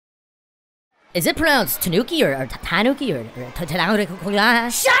Is it pronounced Tanooki or Tanooki or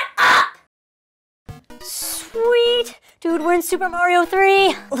Tanooki? Shut up! Sweet! Dude, we're in Super Mario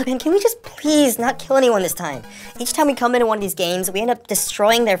 3. Look, man, can we just please not kill anyone this time? Each time we come into one of these games, we end up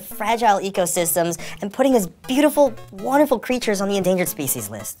destroying their fragile ecosystems and putting these beautiful, wonderful creatures on the endangered species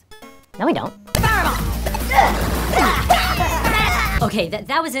list. No, we don't. Okay,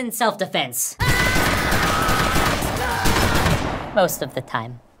 that was in self-defense. Most of the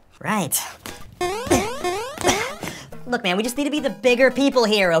time. Right. Look, man, we just need to be the bigger people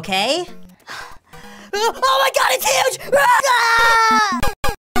here, okay? Oh my god, it's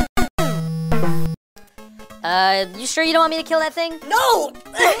huge! You sure you don't want me to kill that thing? No!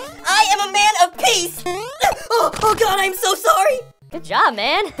 I am a man of peace! Oh god, I'm so sorry! Good job,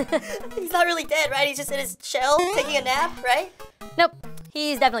 man. He's not really dead, right? He's just in his shell, taking a nap, right? Nope,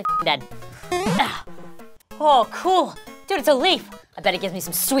 he's definitely dead. Oh, cool. Dude, it's a leaf. I bet it gives me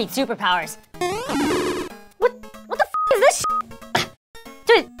some sweet superpowers. What the is this shit?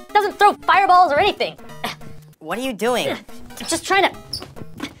 Dude, it doesn't throw fireballs or anything. What are you doing? Just trying to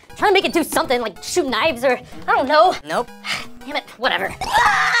make it do something, like shoot knives or, I don't know. Nope. Damn it, whatever.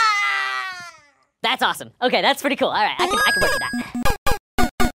 That's awesome. Okay, that's pretty cool. All right, I can work with that.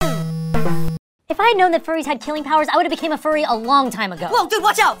 If I had known that furries had killing powers, I would have became a furry a long time ago. Whoa, dude,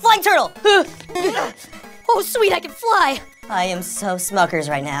 watch out! Flying turtle! Oh, sweet, I can fly! I am so Smuckers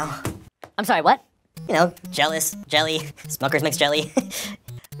right now. I'm sorry, what? You know, jealous, jelly, Smuckers mixed jelly.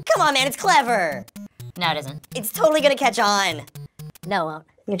 Come on, man, it's clever. No, it isn't. It's totally gonna catch on. No, it won't.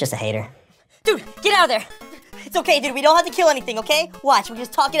 You're just a hater. Dude, get out of there! It's okay, dude, we don't have to kill anything, okay? Watch, we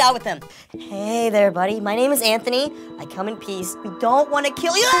just talk it out with them. Hey there, buddy. My name is Anthony. I come in peace. We don't want to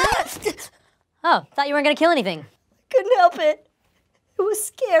kill you. Oh, thought you weren't gonna kill anything. Couldn't help it. It was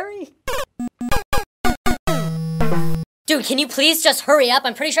scary. Dude, can you please just hurry up?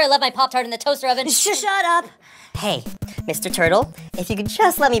 I'm pretty sure I left my Pop-Tart in the toaster oven. Shut up. Hey, Mr. Turtle, if you could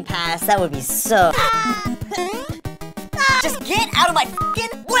just let me pass, that would be so... Just get out of my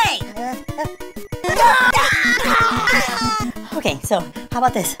fucking way! Okay, so how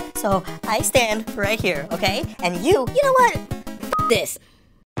about this? So I stand right here, okay? And you know what? This.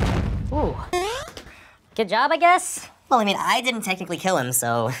 Ooh. Good job, I guess? Well, I mean, I didn't technically kill him,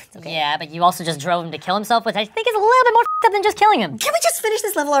 so it's okay. Yeah, but you also just drove him to kill himself, which I think is a little bit more up than just killing him. Can we just finish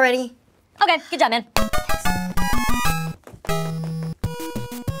this level already? Okay, good job, man.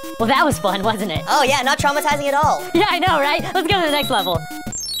 Well, that was fun, wasn't it? Oh yeah, not traumatizing at all. Yeah, I know, right? Let's go to the next level.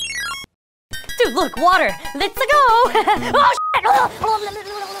 Dude, look, water. Let's go. Oh,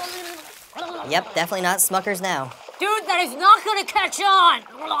 shit. Yep, definitely not Smuckers now. Dude, that is not gonna catch on.